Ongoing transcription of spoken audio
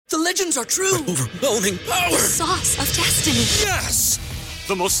The legends are true. Overwhelming power! Sauce of destiny. Yes!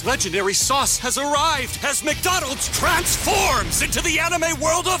 The most legendary sauce has arrived as McDonald's transforms into the anime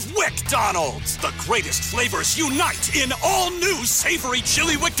world of WickDonald's. The greatest flavors unite in all new savory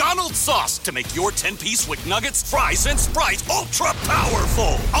chili McDonald's sauce to make your 10-piece Wick Nuggets, fries, and Sprite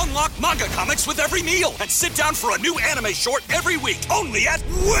ultra-powerful. Unlock manga comics with every meal and sit down for a new anime short every week only at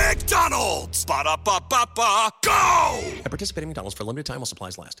WickDonald's. Ba-da-ba-ba-ba, go! At participating McDonald's for a limited time while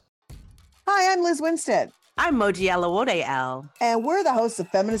supplies last. Hi, I'm Liz Winstead. I'm Moji Alawode L. And we're the hosts of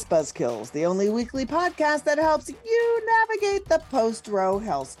Feminist Buzzkills, the only weekly podcast that helps you navigate the post-Roe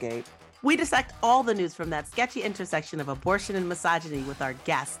hellscape. We dissect all the news from that sketchy intersection of abortion and misogyny with our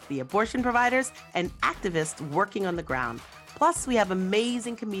guests, the abortion providers and activists working on the ground. Plus, we have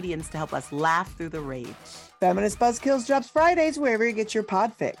amazing comedians to help us laugh through the rage. Feminist Buzzkills drops Fridays wherever you get your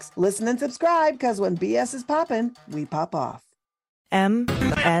pod fix. Listen and subscribe, because when BS is poppin', we pop off.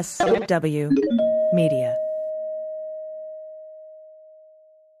 MSW Media.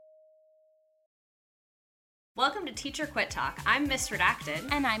 Welcome to Teacher Quit Talk. I'm Miss Redacted.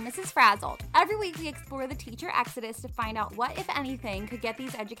 And I'm Mrs. Frazzled. Every week we explore the teacher exodus to find out what, if anything, could get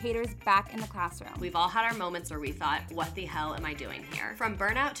these educators back in the classroom. We've all had our moments where we thought, what the hell am I doing here? From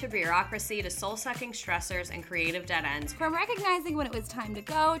burnout to bureaucracy to soul-sucking stressors and creative dead ends. From recognizing when it was time to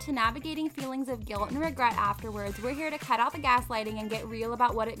go to navigating feelings of guilt and regret afterwards, we're here to cut out the gaslighting and get real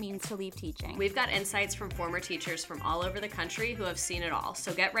about what it means to leave teaching. We've got insights from former teachers from all over the country who have seen it all.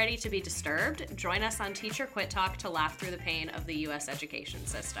 So get ready to be disturbed. Join us on Teacher Quit Talk to laugh through the pain of the U.S. education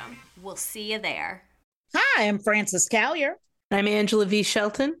system. We'll see you there. Hi, I'm Frances Callier. I'm Angela V.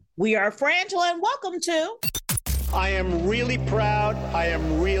 Shelton. We are Frangela, and welcome to... I am really proud. I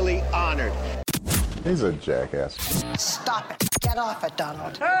am really honored. He's a jackass. Stop it. Get off it,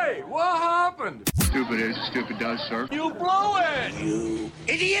 Donald. Hey, what happened? Stupid is, stupid does, sir. You blew it! You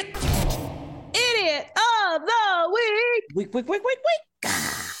idiot! Idiot of the week! Week.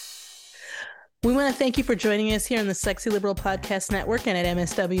 We want to thank you for joining us here on the Sexy Liberal Podcast Network and at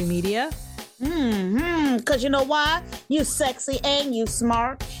MSW Media. Because you know why? You sexy and you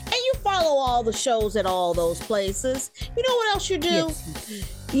smart. And you follow all the shows at all those places. You know what else you do? Yes.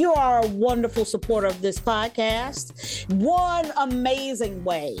 You are a wonderful supporter of this podcast. One amazing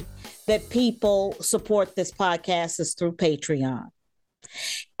way that people support this podcast is through Patreon.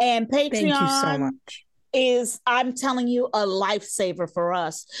 And Patreon... Thank you so much. Is, I'm telling you, a lifesaver for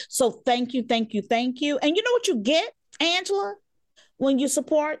us. So thank you. And you know what you get, Angela, when you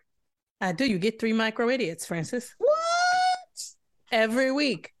support? I do. You get 3 micro idiots, Frances. What? Every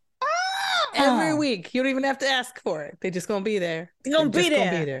week. Every week. You don't even have to ask for it. They're just going to be there. They're going to be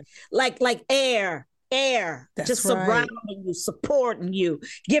there. Like air. That's just right. Surrounding you, supporting you,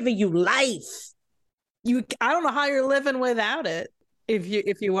 giving you life. I don't know how you're living without it.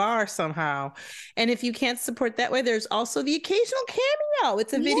 If you are somehow. And if you can't support that way, there's also the occasional cameo.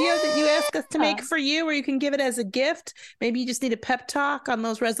 It's a video that you ask us to make for you, or you can give it as a gift. Maybe you just need a pep talk on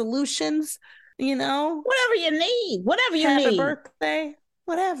those resolutions, you know? Whatever you need. Happy birthday,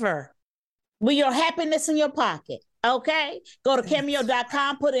 whatever. With your happiness in your pocket, okay? Go to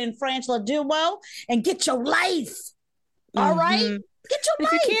Cameo.com, put in Frangela Duo, and get your life. All right? Get your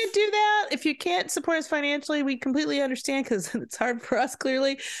life. If you can't do that, if you can't support us financially, we completely understand, because it's hard for us,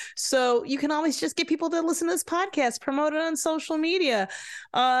 clearly. So you can always just get people to listen to this podcast, promote it on social media,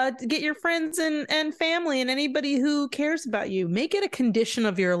 get your friends and family and anybody who cares about you. Make it a condition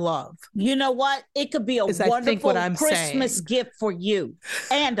of your love. You know what? It could be a wonderful Christmas gift for you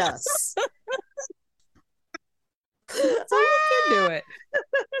and us. So you can do it.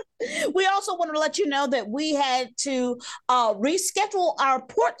 We also want to let you know that we had to reschedule our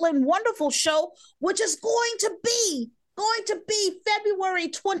Portland Wonderful show, which is going to be February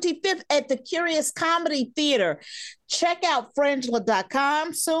 25th at the Curious Comedy Theater. Check out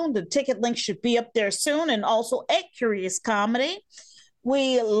Frangela.com soon. The ticket link should be up there soon, and also at Curious Comedy.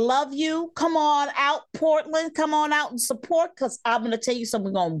 We love you. Come on out, Portland. Come on out and support, because I'm going to tell you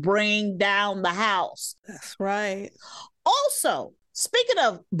something. We're going to bring down the house. That's right. Also, speaking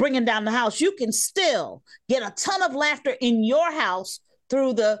of bringing down the house, you can still get a ton of laughter in your house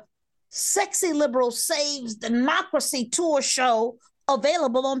through the Sexy Liberal Saves Democracy Tour show,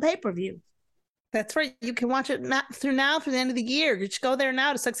 available on pay-per-view. That's right. You can watch it through the end of the year. You just go there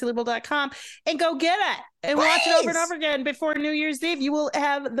now to sexyliberal.com and go get it and watch it over and over again before New Year's Eve. You will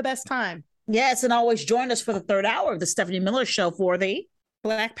have the best time. Yes, and always join us for the third hour of the Stephanie Miller Show for the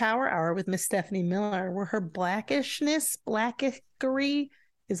Black Power Hour with Miss Stephanie Miller, where her blackishery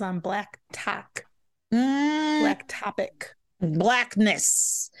is on black talk. Black topic.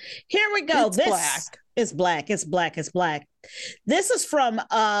 Blackness. Here we go. It's black. It's black. It's black. It's black. This is from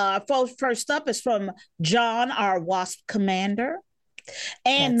first up is from John, our WASP commander,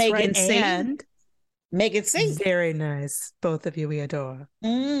 and That's Megan right. C. And Megan C. Very nice. Both of you we adore.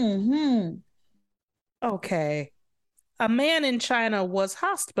 Mm-hmm. Okay. A man in China was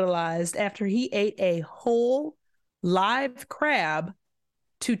hospitalized after he ate a whole live crab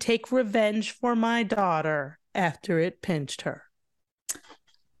to take revenge for my daughter after it pinched her.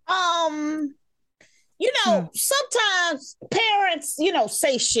 Sometimes parents,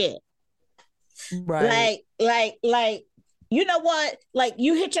 say shit. Right. Like, you know what? Like,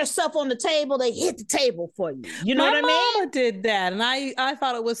 you hit yourself on the table, they hit the table for you. You know what I mean? My mama did that, and I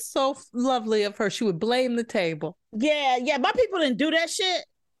thought it was so lovely of her. She would blame the table. Yeah. My people didn't do that shit.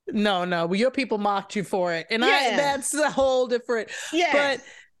 No, well, your people mocked you for it, and that's a whole different. Yeah. But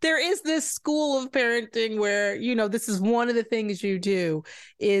there is this school of parenting where, this is one of the things you do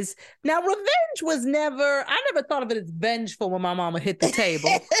is now revenge was never, I never thought of it as vengeful when my mama hit the table.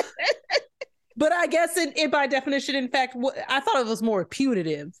 But I guess it by definition, in fact, I thought it was more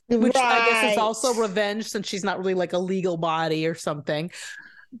punitive, which I guess is also revenge since she's not really like a legal body or something.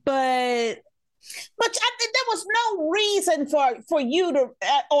 But I think there was no reason for you to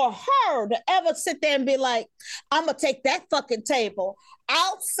or her to ever sit there and be like, I'm gonna take that fucking table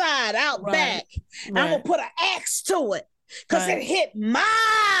outside, out back. I'm gonna put an axe to it because it hit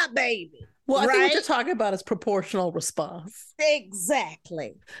my baby. Well, I think what you're talking about is proportional response.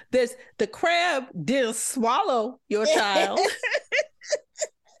 Exactly. The crab did swallow your child.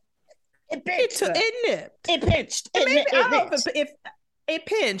 It pinched. It nipped. It pinched. I don't know if it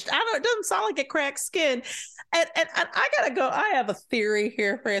pinched. It doesn't sound like it cracked skin. And I gotta go. I have a theory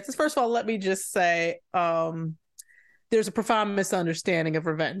here, Frances. First of all, let me just say, there's a profound misunderstanding of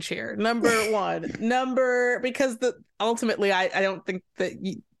revenge here. Number one, because ultimately, I don't think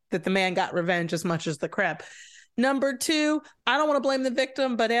that the man got revenge as much as the crab. Number two, I don't want to blame the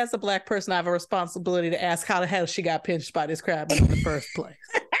victim, but as a Black person, I have a responsibility to ask how the hell she got pinched by this crab in the first place.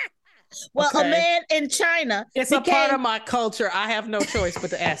 Well, okay. A man in China. It's a part of my culture. I have no choice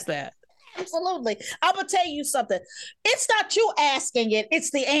but to ask that. Absolutely. I'm going to tell you something. It's not you asking it.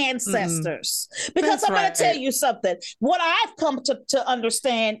 It's the ancestors. Because I'm going to tell you something. What I've come to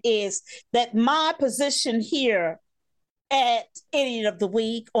understand is that my position here at Idiot of the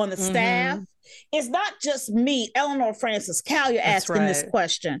Week on the staff is not just me, Eleanor Francis Callier, asking this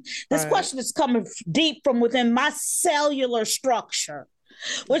question. This question is coming deep from within my cellular structure,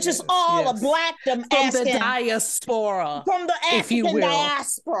 which is all of Blackdom asking. From the diaspora. From the African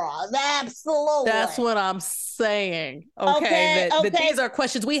diaspora. Absolutely. That's what I'm saying. Okay. That these are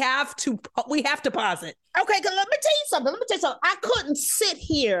questions we have to posit. Okay, because let me tell you something. I couldn't sit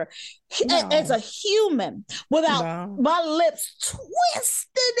here as a human without my lips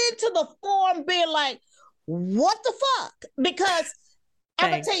twisted into the form being like, what the fuck? Because I'm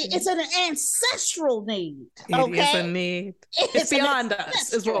going to tell you, it's an ancestral need. Okay? It is a need. It's beyond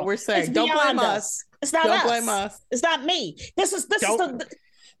us, is what we're saying. Don't blame us. It's not us. Don't blame us. It's not me. This is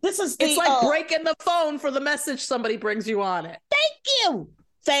it's like breaking the phone for the message somebody brings you on it. Thank you.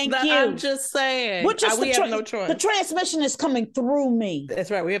 I'm just saying. We have no choice. The transmission is coming through me. That's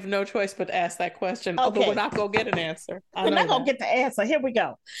right. We have no choice but to ask that question. Okay. Although we're not going to get an answer. We're not going to get the answer. Here we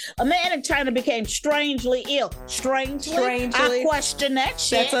go. A man in China became strangely ill. Strangely? I question that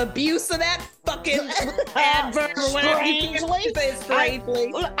shit. That's abuse of that fucking adverb. Strangely.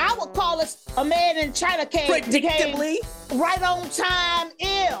 I would call it a man in China predictably right on time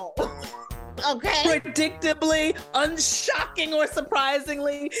ill. Okay. Predictably, unshocking or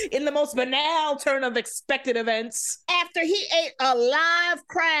surprisingly, in the most banal turn of expected events. After he ate a live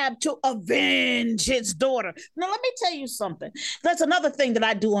crab to avenge his daughter. Now, let me tell you something. That's another thing that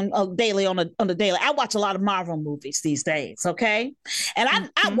I do on the daily. I watch a lot of Marvel movies these days, okay?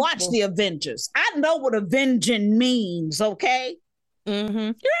 And I watch the Avengers. I know what avenging means, okay? Mm-hmm.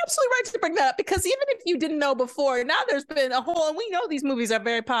 You're absolutely right to bring that up, because even if you didn't know before, now there's been a whole, and we know these movies are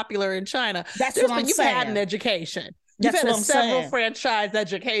very popular in China. You've had an education. You've had a several franchise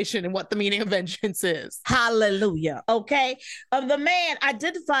education in what the meaning of vengeance is. Hallelujah. Okay. The man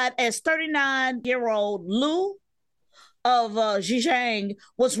identified as 39-year-old Lu of Zhejiang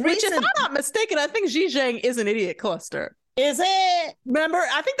was Which, if I'm not mistaken, I think Zhejiang is an idiot cluster. Is it? Remember,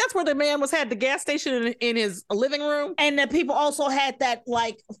 I think that's where the man had the gas station in his living room. And the people also had that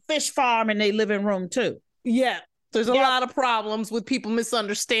like fish farm in their living room too. Yeah. There's a lot of problems with people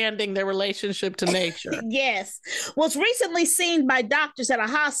misunderstanding their relationship to nature. Yes. Was recently seen by doctors at a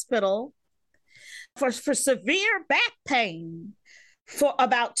hospital for severe back pain for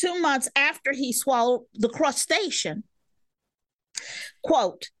about 2 months after he swallowed the crustacean.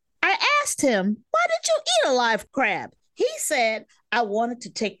 Quote, I asked him, why did you eat a live crab? He said, I wanted to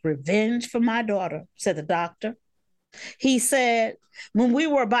take revenge for my daughter, said the doctor. He said, when we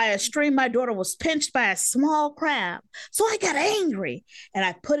were by a stream, my daughter was pinched by a small crab. So I got angry and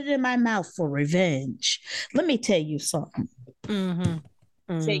I put it in my mouth for revenge. Let me tell you something. Tell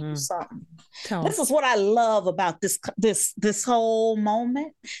you something. This is what I love about this whole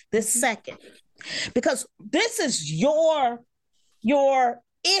moment, this second. Because this is your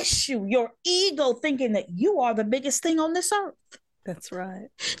issue, your ego thinking that you are the biggest thing on this earth. That's right.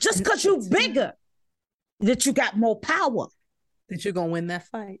 Just because you're bigger, that you got more power. That you're going to win that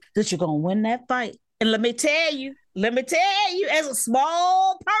fight. That you're going to win that fight. And let me tell you, as a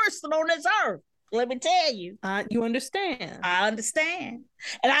small person on this earth, let me tell you. You understand. I understand.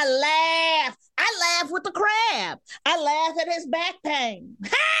 And I laugh. I laugh with the crab. I laugh at his back pain.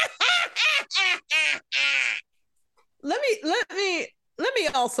 Let me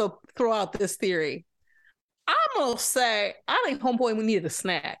also throw out this theory. I'm gonna say I think homeboy needed a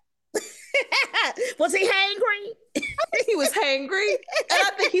snack. Was he hangry? I think he was hangry, and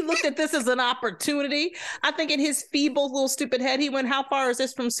I think he looked at this as an opportunity. I think in his feeble little stupid head, he went, "How far is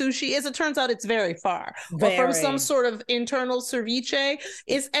this from sushi?" As it turns out, it's very far, or from some sort of internal ceviche.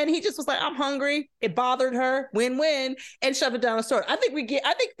 And he just was like, "I'm hungry." It bothered her. Win-win, and shoved it down his throat. I think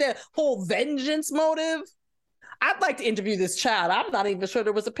the whole vengeance motive. I'd like to interview this child. I'm not even sure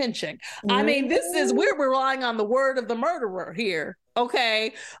there was a pinching. I mean, we're relying on the word of the murderer here,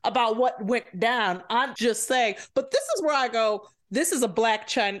 okay, about what went down. I'm just saying, but this is where I go, this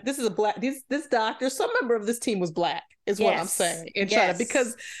doctor, some member of this team was black, is what I'm saying in China,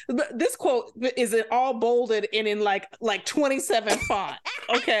 because this quote is all bolded and in like 27 font,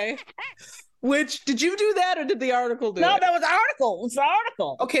 okay? Which, did you do that or did the article do No, it? that was the article. It's the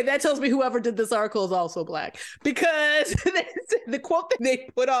article. Okay, that tells me whoever did this article is also black. Because the quote that they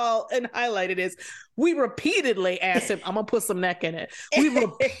put all and highlighted is, we repeatedly asked him, I'm going to put some neck in it. We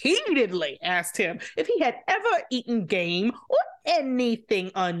repeatedly asked him if he had ever eaten game or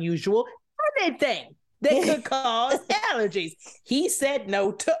anything unusual, anything that could cause allergies. He said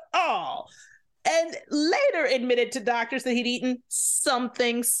no to all. And later admitted to doctors that he'd eaten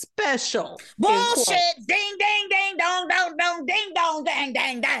something special. Bullshit! Ding, ding, ding, dong, dong, dong, ding, dong, dang,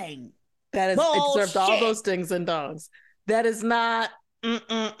 dang, dang. That is, it deserved all those dings and dongs. That is not.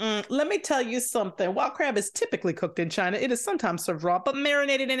 Let me tell you something. While crab is typically cooked in China, it is sometimes served raw, but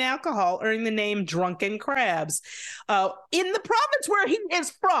marinated in alcohol, earning the name drunken crabs. In the province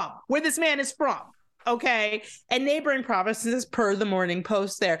where this man is from. Okay, and neighboring provinces per the Morning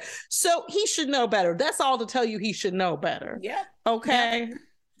Post there. So he should know better. That's all to tell you he should know better. Yeah. Okay.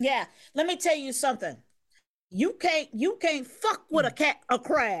 Yeah. Let me tell you something. You can't fuck with a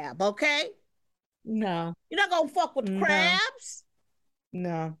crab, okay? No. You're not gonna fuck with crabs?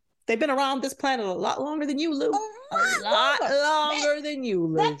 No. They've been around this planet a lot longer than you, Lou. A lot longer than you,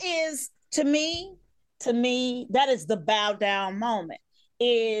 Lou. That is, to me, that is the bow down moment.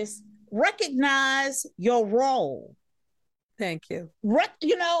 Is recognize your role. Thank you.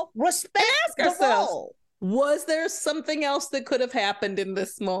 Respect the role. Was there something else that could have happened in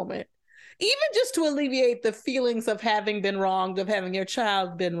this moment? Even just to alleviate the feelings of having been wronged, of having your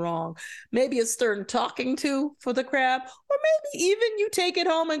child been wrong. Maybe a stern talking to for the crab, or maybe even you take it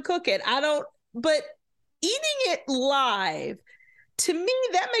home and cook it. But eating it live, to me,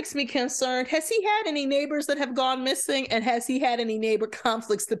 that makes me concerned. Has he had any neighbors that have gone missing? And has he had any neighbor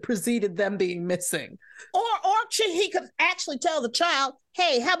conflicts that preceded them being missing? Or he could actually tell the child,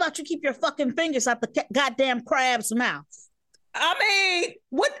 hey, how about you keep your fucking fingers out the goddamn crab's mouth? I mean,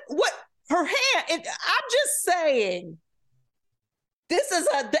 what her hand, I'm just saying, this is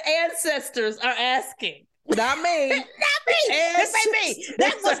the ancestors are asking. Not me. Not me. This ain't me.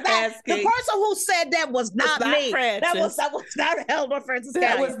 That was not the person who said that. Was not me. Francis. That was not Elder Francis.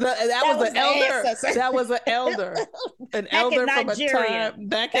 That was an elder. That was an elder. An elder from a time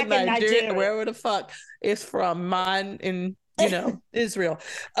back in Nigeria, wherever the fuck is from. Mine in Israel.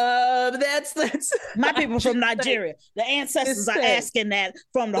 That's my people from Nigeria. The ancestors are asking that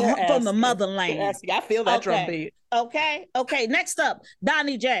from the motherland. I feel that drum beat. Okay. Next up,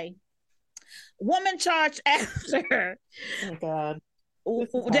 Donnie J. Woman charged after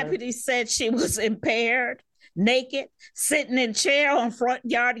deputies said she was impaired, naked, sitting in chair on front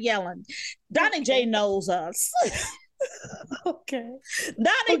yard yelling. Donnie J knows us. Okay.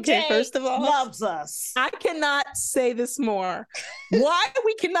 Donnie J, first of all, loves us. I cannot say this more. Why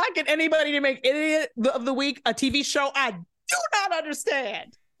we cannot get anybody to make Idiot of the Week a TV show, I do not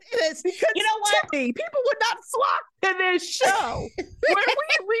understand. Because you know what? Timmy, people would not flock to this show. Where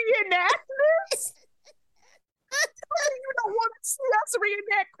we reenact this? You don't want to see us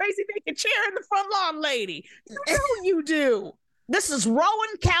reenact Crazy Naked Chair in the front lawn, lady. You know you do. This is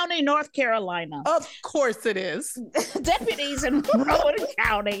Rowan County, North Carolina. Of course it is. Deputies in Rowan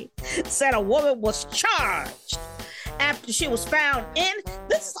County said a woman was charged after she was found in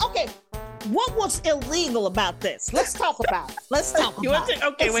this. Okay, what was illegal about this? Let's talk about it. Let's talk about it.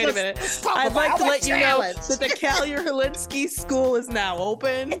 Okay, wait a minute. I'd like to let you know that the Kalyer-Hilinski School is now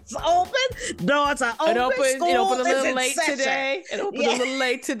open. It's open. Doors are open. It opened a little late today. It opened a little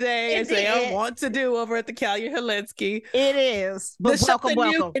late today, as they want to do over at the Kalyer-Hilinski. It is. But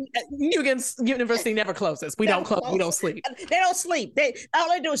welcome. Nugent University never closes. We don't close. We don't sleep. They don't sleep. All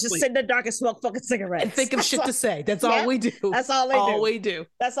they do is just sit in the dark and smoke fucking cigarettes. And think of shit to say. That's all we do. That's all they do. All we do.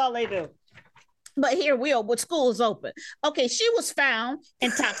 That's all they do. But here we are, with school is open. Okay, she was found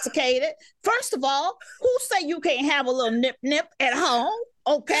intoxicated. First of all, who say you can't have a little nip at home?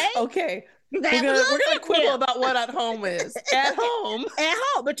 Okay. Okay. We're gonna quibble about what at home is. At home. At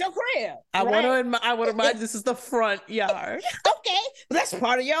home, at your crib. I want to remind this is the front yard. Okay, that's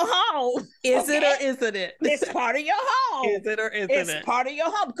part of your home. Is it or isn't it? It's part of your home. Is it or isn't it? It's part of your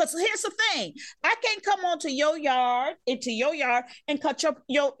home. Because here's the thing: I can't come onto your yard, and cut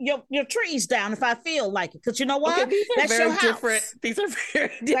your trees down if I feel like it. Because you know what? Okay, these are that's very your house. different. These are very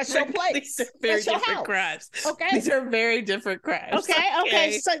different. That's your place. These are very that's your different house. crimes. Okay. These are very different crimes.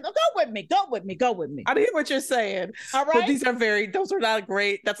 Okay. So go with me. Go with me. I hear what you're saying. All right. But those are not a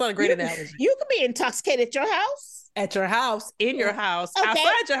great. That's not a great analogy. You can be intoxicated at your house. At your house, in your house, okay.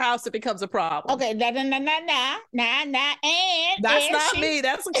 Outside your house, it becomes a problem. Okay, and that's not me.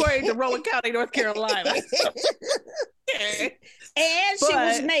 That's according to Rowan County, North Carolina. Okay. And she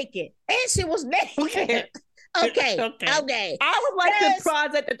was naked. Okay. Okay. I would like to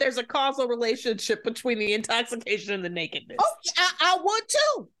posit that there's a causal relationship between the intoxication and the nakedness. Okay, I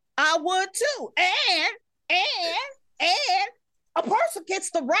would too. And a person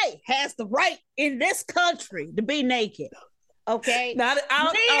has the right in this country to be naked. Okay, not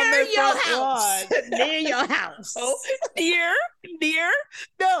out near your house. Near your house. Oh, near.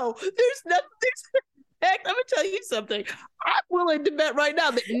 No, there's nothing. Heck, I'm gonna tell you something. I'm willing to bet right now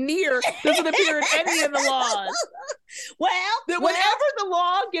that near doesn't appear in any of the laws. Whenever the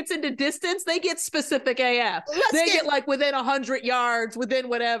law gets into distance, they get specific AF. They get like within 100 yards, within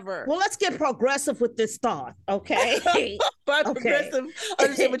whatever. Well, let's get progressive with this thought, okay? By progressive,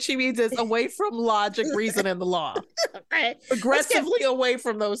 understand what she means is away from logic, reason, and the law. Okay. Aggressively away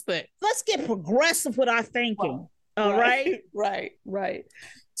from those things. Let's get progressive with our thinking. All right. Right.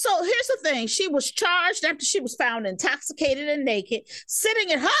 So here's the thing. She was charged after she was found intoxicated and naked,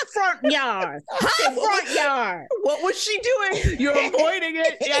 sitting in her front yard. What was she doing? You're avoiding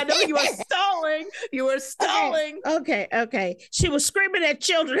it. Yeah, I know you are stalling. Okay. She was screaming at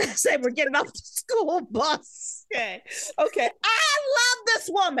children as they were getting off the school bus. Okay. I love this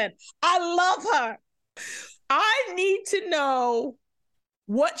woman. I love her. I need to know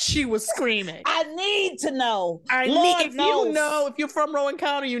what she was screaming. I need to know. If you're from Rowan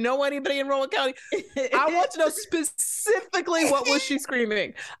County, you know anybody in Rowan County, I want to know specifically what was she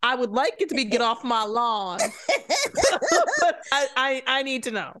screaming. I would like it to be get off my lawn. I need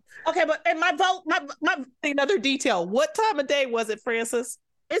to know. Okay, but in my vote, my another detail. What time of day was it, Francis?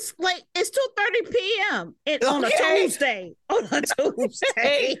 It's 2:30 p.m. On a Tuesday. On a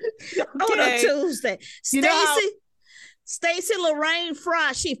Tuesday. Stacey Lorraine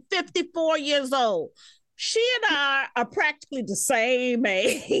Fry, she's 54 years old. She and I are practically the same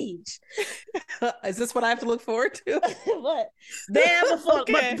age. Is this what I have to look forward to? But before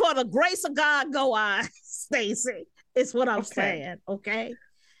the grace of God go on, Stacey, is what I'm saying, okay?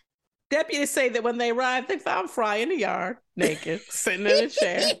 Deputies say that when they arrived, they found Fry in the yard, naked, sitting in a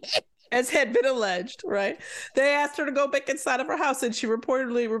chair. As had been alleged, right? They asked her to go back inside of her house, and she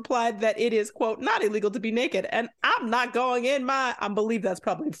reportedly replied that it is, quote, not illegal to be naked. And I'm not going in I believe that's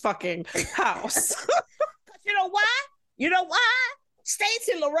probably fucking house. You know why?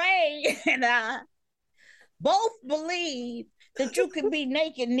 Stacey Lorraine and I both believe that you can be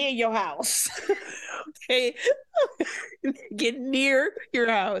naked near your house. Okay. Get near your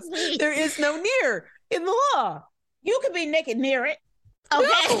house. There is no near in the law. You can be naked near it.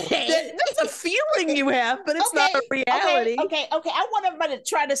 Okay. No, that's a feeling you have, but it's not a reality. Okay. I want everybody to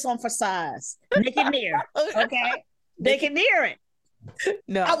try this on for size. Naked near. Okay. Naked near it.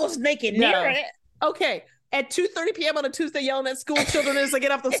 No. I was naked near it. Okay. At 2:30 p.m. on a Tuesday, yelling at school children as they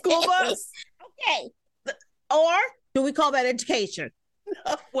get off the school bus. Okay. Or do we call that education?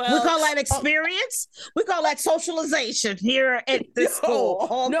 Well, we call that experience. We call that socialization here at this school.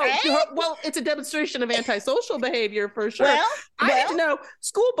 Okay? No, well, it's a demonstration of antisocial behavior for sure. I need to know,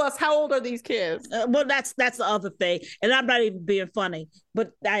 school bus, how old are these kids? Well, that's the other thing. And I'm not even being funny,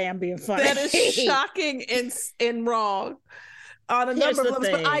 but I am being funny. That is shocking and wrong on a number of levels.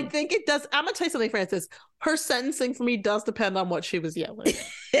 But I think it does. I'm going to tell you something, Frances. Her sentencing for me does depend on what she was yelling.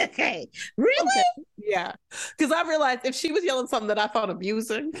 Okay. Really? Okay. Yeah. Because I realized if she was yelling something that I found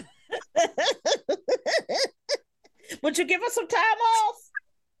amusing. Would you give us some time off?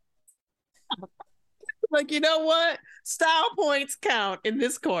 Like, you know what? Style points count in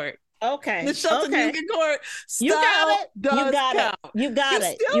this court. Okay. The Shelton-Newton court. Style you got it. Does you got count. it. You got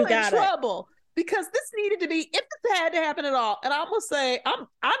You're it. Still you in got trouble. Because this needed to be, if this had to happen at all, and I'm gonna say,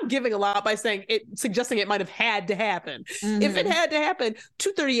 I'm giving a lot by saying it, suggesting it might have had to happen. Mm-hmm. If it had to happen,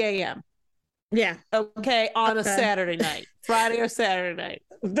 2:30 a.m. Yeah. Okay, on a Saturday night, Friday or Saturday night.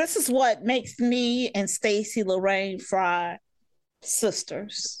 This is what makes me and Stacey Lorraine Fry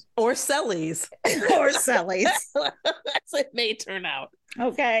sisters. Or Sellies. Or Sellies. That's what it may turn out.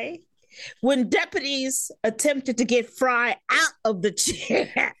 Okay. When deputies attempted to get Fry out of the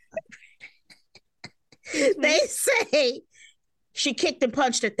chair, they say she kicked and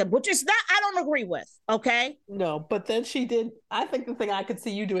punched at them, which is not, I don't agree with. Okay. No, but then she did. I think the thing I could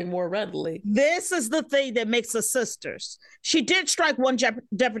see you doing more readily. This is the thing that makes us sisters. She did strike one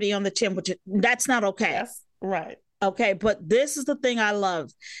deputy on the chin, which that's not okay. Yes. Right. Okay. But this is the thing I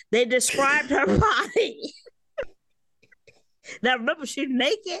love. They described her body. Now remember, she's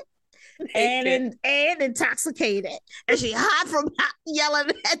naked. And intoxicated, and she hot from yelling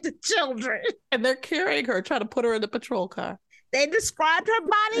at the children. And they're carrying her, trying to put her in the patrol car. They described her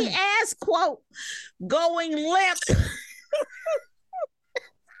body as, quote, going limp. When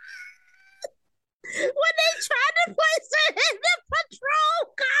they tried to place her in the patrol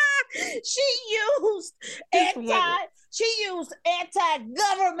car, she used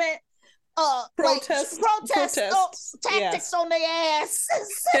anti-government protest tactics on their ass.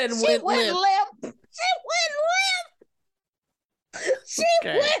 And she went limp. She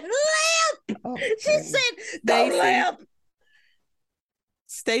went limp. Okay. She said, "Go limp."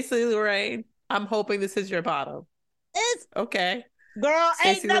 Stacey Lorraine, I'm hoping this is your bottom. It's okay, girl. Stacey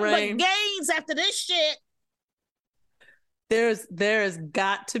ain't nothing Lorraine, but gains after this shit. There's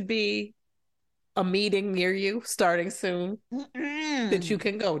got to be a meeting near you starting soon that you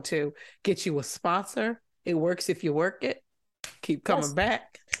can go to. Get you a sponsor. It works if you work it. Keep coming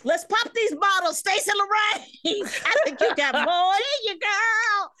back. Let's pop these bottles, Stacey Lorraine. I think you got more in you,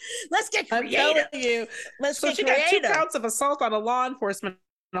 girl. Let's get creative. I'm telling you. Let's get creative. Got 2 counts of assault on a law enforcement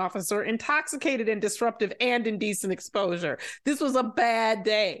officer, intoxicated and disruptive and indecent exposure. This was a bad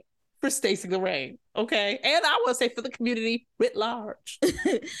day for Stacey Lorraine. Okay. And I want to say for the community writ large.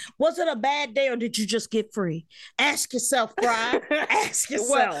 Was it a bad day or did you just get free? Ask yourself, Fry. Ask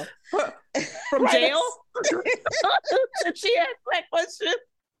yourself. From jail? Did she ask that question?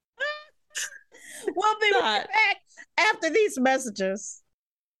 We'll be right back after these messages.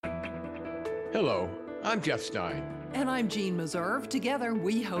 Hello, I'm Jeff Stein. And I'm Jean Meserve. Together,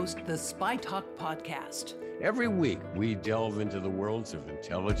 we host the Spy Talk podcast. Every week, we delve into the worlds of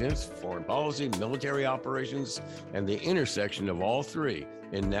intelligence, foreign policy, military operations, and the intersection of all three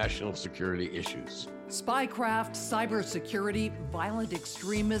in national security issues. Spycraft, cybersecurity, violent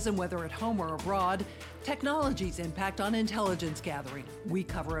extremism, whether at home or abroad, technology's impact on intelligence gathering. We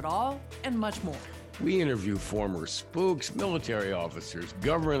cover it all and much more. We interview former spooks, military officers,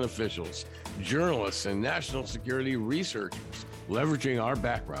 government officials, journalists, and national security researchers, leveraging our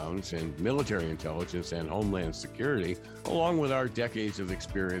backgrounds in military intelligence and homeland security, along with our decades of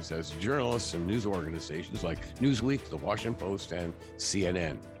experience as journalists and news organizations like Newsweek, The Washington Post, and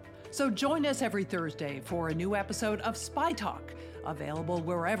CNN. So join us every Thursday for a new episode of Spy Talk, available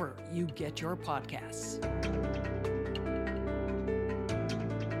wherever you get your podcasts.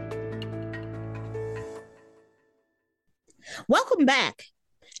 Welcome back.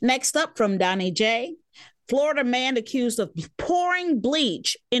 Next up from Donnie J. Florida man accused of pouring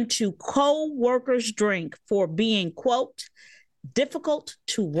bleach into co-worker's drink for being, quote, difficult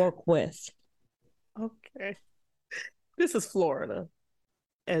to work with. Okay. This is Florida,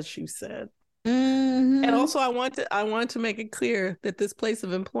 as you said. Mm-hmm. And also I want to make it clear that this place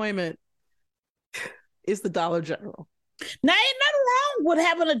of employment is the Dollar General. Now, ain't nothing wrong with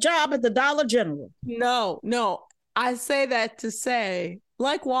having a job at the Dollar General. No. I say that to say,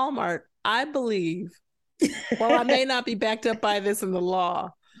 like Walmart, I believe, while I may not be backed up by this in the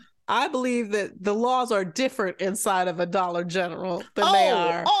law, I believe that the laws are different inside of a Dollar General than they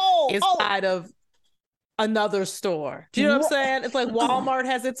are inside of another store. Do you know what I'm saying? It's like Walmart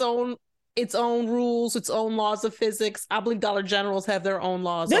has its own rules, its own laws of physics. I believe Dollar Generals have their own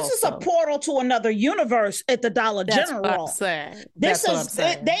laws. This is a portal to another universe at the Dollar General. What I'm saying. They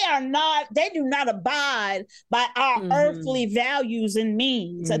do not abide by our earthly values and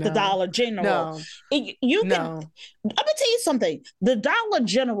means at the Dollar General. Let me tell you something. The Dollar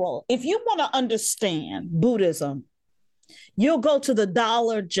General, if you want to understand Buddhism, you'll go to the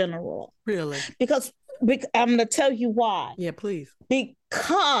Dollar General. Really? Because I'm going to tell you why. Yeah, please.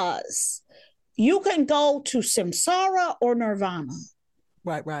 Because you can go to samsara or nirvana.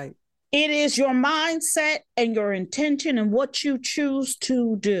 Right. It is your mindset and your intention and what you choose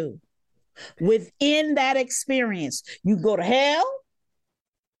to do within that experience. You go to hell,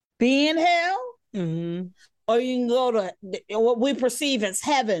 be in hell, or you can go to what we perceive as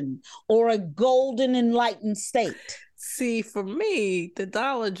heaven or a golden enlightened state. See, for me, the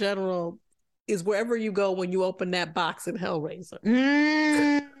Dollar General is wherever you go when you open that box in Hellraiser.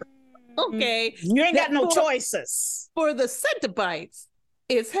 Okay. You ain't got no choices. For the Centibites,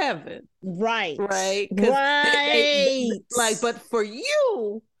 it's heaven. Right. Right. But for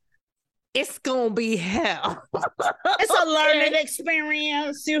you, it's gonna be hell. It's a learning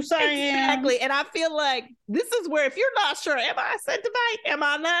experience, you're saying. Exactly. And I feel like this is where, if you're not sure, am I a Centibite? Am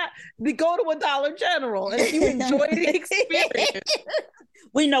I not? We go to a Dollar General. And if you enjoy the experience,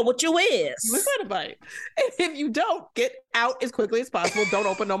 we know what you is. You a Centibite. And if you don't, get out as quickly as possible. Don't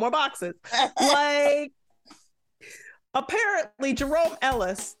open no more boxes. Like, apparently Jerome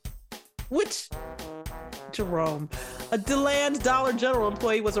Ellis, a DeLand Dollar General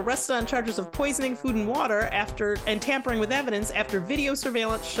employee, was arrested on charges of poisoning food and water and tampering with evidence after video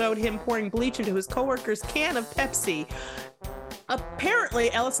surveillance showed him pouring bleach into his coworker's can of Pepsi.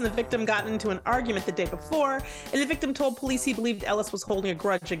 Apparently, Ellis and the victim got into an argument the day before, and the victim told police he believed Ellis was holding a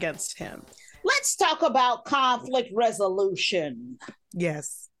grudge against him. Let's talk about conflict resolution.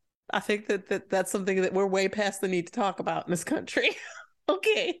 Yes. I think that's something that we're way past the need to talk about in this country.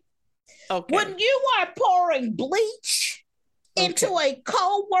 Okay. When you are pouring bleach into a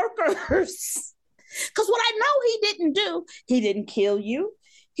co-worker's, because what I know he didn't kill you.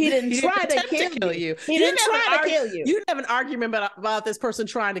 He didn't try to kill you. He didn't try to kill you. You didn't have an argument about this person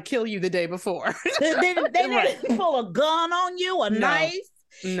trying to kill you the day before. They didn't pull a gun on you, a knife.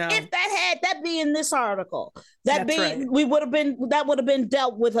 No. If that be in this article, that would have been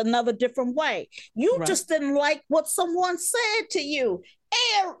dealt with another different way. You just didn't like what someone said to you,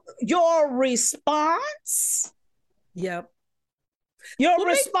 and your response. Yep. Your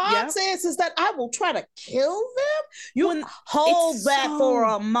response is that I will try to kill them. You hold that for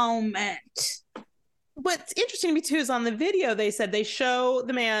a moment. What's interesting to me too is on the video they said they show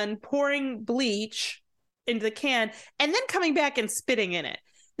the man pouring bleach into the can and then coming back and spitting in it.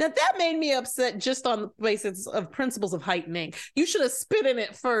 Now that made me upset just on the basis of principles of heightening. You should have spit in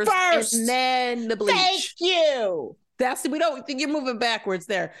it first and then the bleach. Thank you. You're moving backwards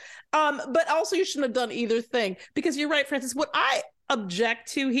there. But also you shouldn't have done either thing, because you're right, Frances. What I object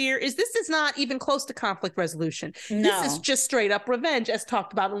to here is this is not even close to conflict resolution. No. This is just straight up revenge, as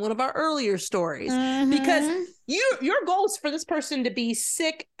talked about in one of our earlier stories. Because your goal is for this person to be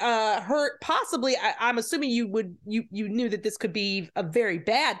sick, hurt, possibly. I'm assuming you knew that this could be a very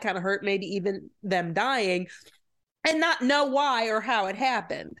bad kind of hurt, maybe even them dying, and not know why or how it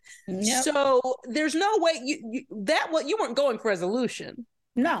happened. Yep. So there's no way you weren't going for resolution.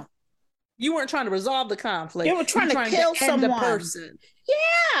 No. You weren't trying to resolve the conflict. You were trying to kill someone. End the person.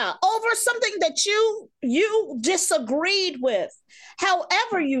 Yeah, over something that you disagreed with.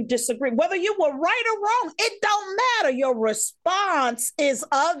 However you disagree, whether you were right or wrong, it don't matter. Your response is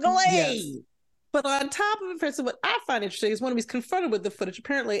ugly. Yes. But on top of it, for instance, what I find interesting is when he was confronted with the footage,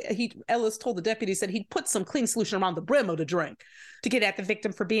 apparently Ellis told the deputy, said he'd put some clean solution around the brim of the drink to get at the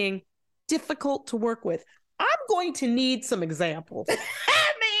victim for being difficult to work with. I'm going to need some examples.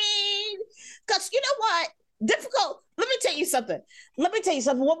 Because you know what? Difficult. Let me tell you something. Let me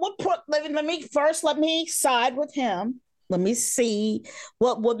side with him. Let me see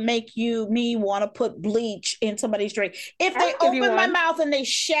what would make me want to put bleach in somebody's drink. If they open my mouth and they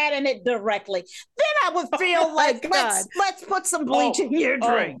shat in it directly, then I would feel like let's put some bleach in your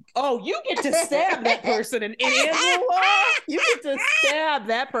drink. You get to stab that person in Angela. You get to stab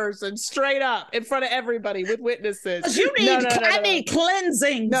that person straight up in front of everybody with witnesses. I need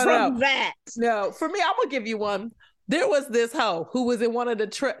cleansing from that. No, for me, I'm gonna give you one. There was this hoe who was in one of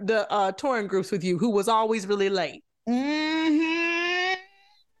the touring groups with you who was always really late. I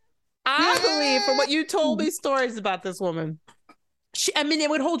believe, from what you told me stories about this woman, it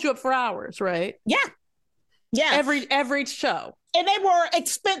would hold you up for hours, right? Yeah. Yeah. Every show. And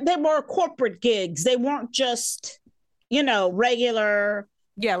they were corporate gigs. They weren't just, regular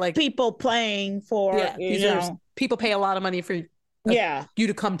like people playing for, people pay a lot of money for you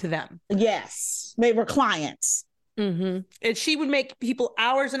to come to them. Yes. They were clients. Mm-hmm. And she would make people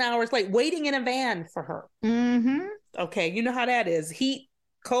hours and hours late waiting in a van for her. Mm-hmm. Okay, you know how that is. Heat,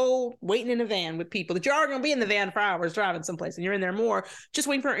 cold, waiting in a van with people that you're already going to be in the van for hours driving someplace, and you're in there more just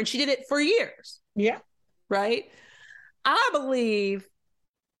waiting for her. And she did it for years. Yeah. Right? I believe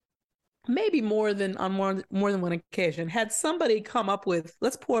maybe more than one occasion had somebody come up with,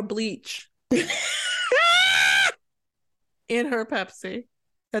 let's pour bleach in her Pepsi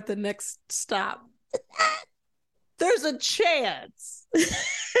at the next stop. There's a chance.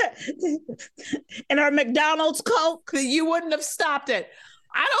 In our McDonald's Coke that you wouldn't have stopped it.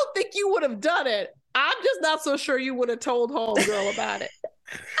 I don't think you would have done it. I'm just not so sure you would have told homegirl about it.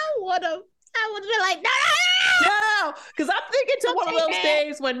 I would have been like, no, because I'm thinking to one of those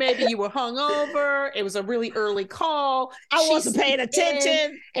days when maybe you were hungover. It was a really early call. I wasn't paying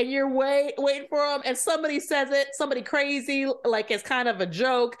attention, and you're waiting for them, and somebody says it, somebody crazy, like it's kind of a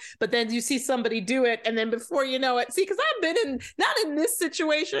joke, but then you see somebody do it, and then before you know it, because I've been not in this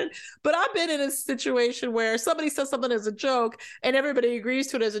situation, but I've been in a situation where somebody says something as a joke, and everybody agrees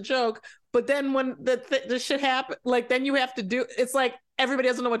to it as a joke. But then when the shit happens, like then you have to do, it's like everybody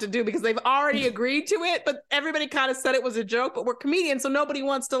doesn't know what to do because they've already agreed to it, but everybody kind of said it was a joke, but we're comedians, so nobody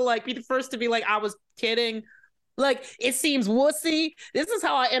wants to like be the first to be like, I was kidding. Like, it seems wussy. This is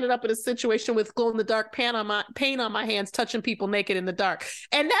how I ended up in a situation with glow-in-the-dark paint on my hands, touching people naked in the dark.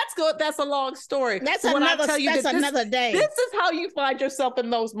 And that's a long story. That's another day. This is how you find yourself in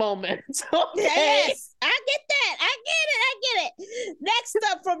those moments. Okay? Yes, I get that. I get it. Next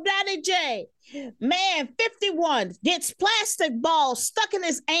up from Donnie J. Man, 51 gets plastic balls stuck in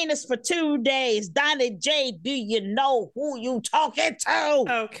his anus for 2 days. Donnie J, do you know who you talking to?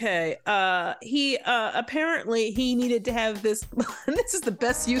 Okay. He apparently he needed to have this. This is the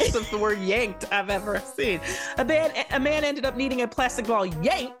best use of the word yanked I've ever seen. A man ended up needing a plastic ball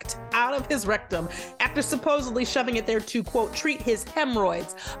yanked out of his rectum after supposedly shoving it there to, quote, treat his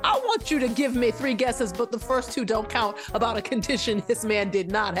hemorrhoids. I want you to give me 3 guesses, but the first 2 don't count, about a condition this man did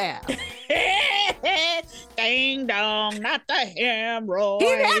not have. Ding dong, not the hemorrhoids. He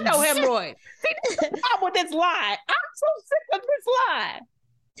had no hemorrhoid. I'm with this lie. I'm so sick of this lie.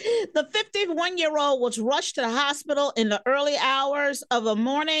 The 51-year-old was rushed to the hospital in the early hours of the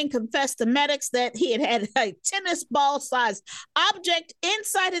morning, confessed to medics that he had a tennis ball-sized object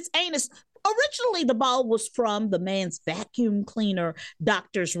inside his anus. Originally, the ball was from the man's vacuum cleaner,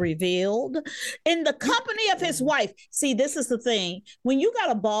 doctors revealed. In the company of his wife. See, this is the thing. When you got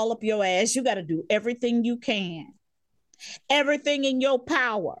a ball up your ass, you got to do everything you can, everything in your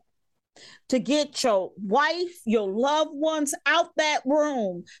power to get your wife, your loved ones out that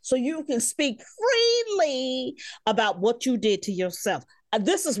room so you can speak freely about what you did to yourself.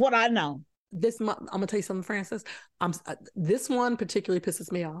 This is what I know. I'm going to tell you something, Frances. This one particularly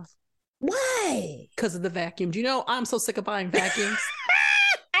pisses me off. Why? Because of the vacuum. Do you know I'm so sick of buying vacuums?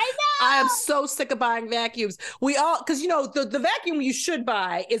 I know. I am so sick of buying vacuums. We all, because the vacuum you should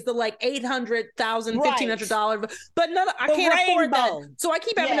buy is the like $800,000, $1,500, but I can't afford that. So I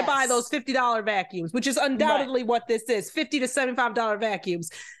keep having to buy those $50 vacuums, which is undoubtedly what this is, $50 to $75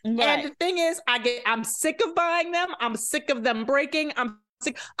 vacuums. Right. And the thing is, I'm sick of buying them. I'm sick of them breaking.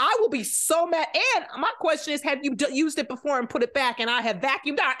 I will be so mad. And my question is, have you used it before and put it back? And I have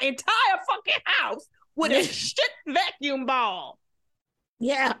vacuumed our entire fucking house with a shit vacuum ball.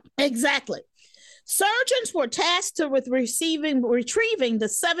 Yeah, exactly. Surgeons were tasked with retrieving the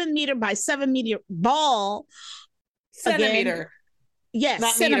 7-meter by 7-meter ball. Centimeter. Again, yes,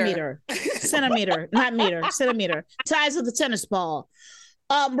 not centimeter. Centimeter, not meter, centimeter. Size of the tennis ball.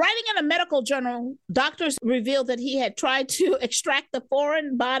 Writing in a medical journal, doctors revealed that he had tried to extract the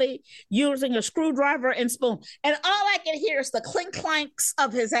foreign body using a screwdriver and spoon. And all I can hear is the clink clanks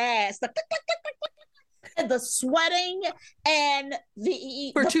of his ass, the click, click, click, click, click, and the sweating and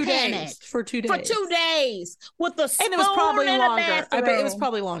the for 2 panic. days. For 2 days. For 2 days with the spoon. And it was probably in longer. I bet it was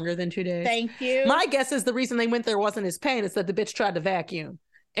probably longer than 2 days. Thank you. My guess is the reason they went there wasn't his pain. It's that the bitch tried to vacuum.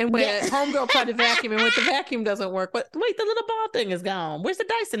 And when homegirl tried to vacuum, and when the vacuum doesn't work, but wait, the little ball thing is gone. Where's the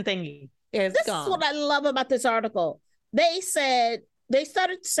Dyson thingy? It's this gone. Is what I love about this article. They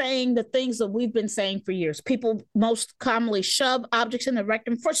started saying the things that we've been saying for years. People most commonly shove objects in the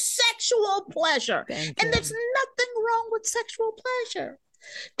rectum for sexual pleasure. And there's nothing wrong with sexual pleasure.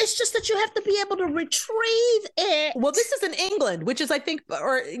 It's just that you have to be able to retrieve it. Well, this is in England, which is, I think,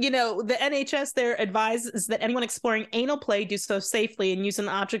 or, the NHS there advises that anyone exploring anal play do so safely and use an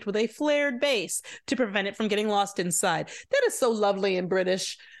object with a flared base to prevent it from getting lost inside. That is so lovely and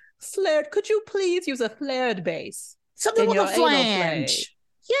British. Flared. Could you please use a flared base? Something with a flange.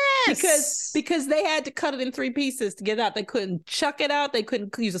 Yes. Because they had to cut it in 3 pieces to get it out. They couldn't chuck it out. They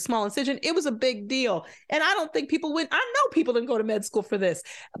couldn't use a small incision. It was a big deal. And I don't think people went. I know people didn't go to med school for this.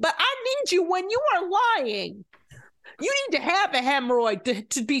 But I need you, when you are lying, you need to have a hemorrhoid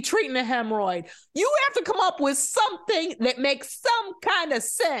to be treating a hemorrhoid. You have to come up with something that makes some kind of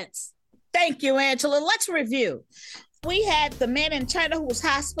sense. Thank you, Angela. Let's review. We had the man in China who was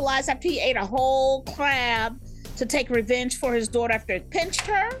hospitalized after he ate a whole crab to take revenge for his daughter after it pinched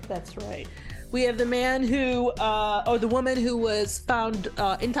her. That's right. We have the man who, or the woman who was found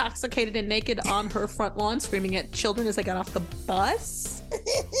intoxicated and naked on her front lawn, screaming at children as they got off the bus.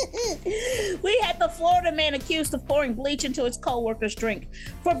 We had the Florida man accused of pouring bleach into his co-worker's drink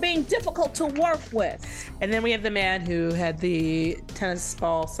for being difficult to work with. And then we have the man who had the tennis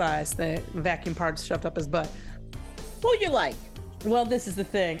ball size, the vacuum parts shoved up his butt. Who you like? Well, this is the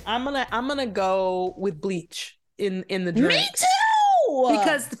thing. I'm gonna go with bleach in the drink. Me too.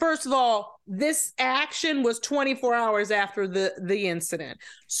 Because first of all, this action was 24 hours after the incident,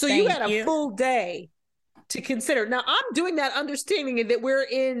 so you had a full day to consider. Now, I'm doing that understanding that we're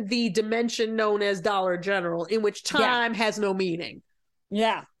in the dimension known as Dollar General, in which time has no meaning.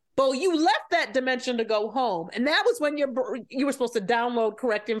 Yeah. But you left that dimension to go home, and that was when you were supposed to download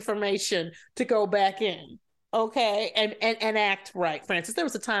correct information to go back in. Okay, and act right, Frances. There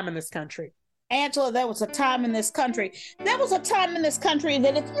was a time in this country. Angela, there was a time in this country. There was a time in this country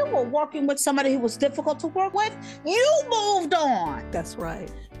that if you were working with somebody who was difficult to work with, you moved on. That's right.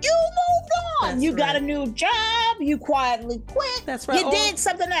 You moved on. That's you got a new job. You quietly quit. That's right. You did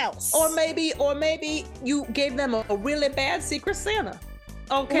something else. Or maybe you gave them a really bad Secret Santa.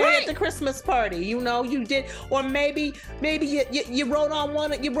 Okay, right. At the Christmas party, you did, or maybe you wrote on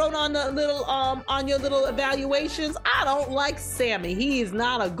the little on your little evaluations, I don't like Sammy. He is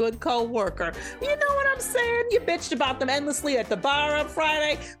not a good co-worker. You know what I'm saying? You bitched about them endlessly at the bar on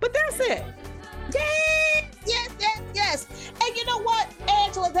Friday, but that's it. Yes. And you know what,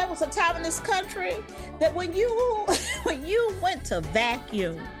 Angela? There was a time in this country that when you went to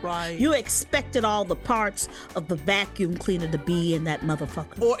vacuum, right, you expected all the parts of the vacuum cleaner to be in that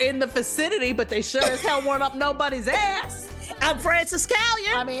motherfucker. Or in the vicinity, but they sure as hell weren't up nobody's ass. I'm Frances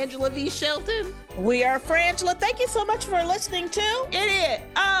Callier. I'm Angela V. Shelton. We are Frangela. Thank you so much for listening to Idiot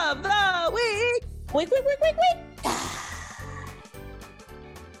of the Week. Week.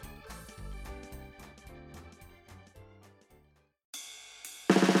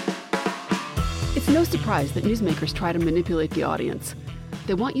 It's no surprise that newsmakers try to manipulate the audience.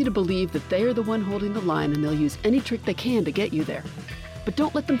 They want you to believe that they are the one holding the line and they'll use any trick they can to get you there. But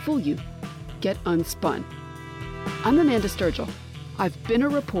don't let them fool you. Get unspun. I'm Amanda Sturgill. I've been a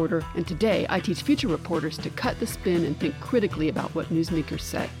reporter, and today I teach future reporters to cut the spin and think critically about what newsmakers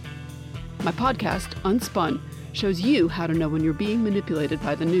say. My podcast, Unspun, shows you how to know when you're being manipulated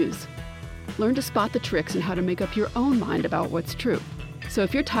by the news. Learn to spot the tricks and how to make up your own mind about what's true. So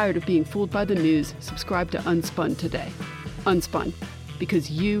if you're tired of being fooled by the news, subscribe to Unspun today. Unspun,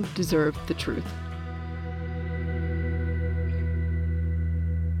 because you deserve the truth.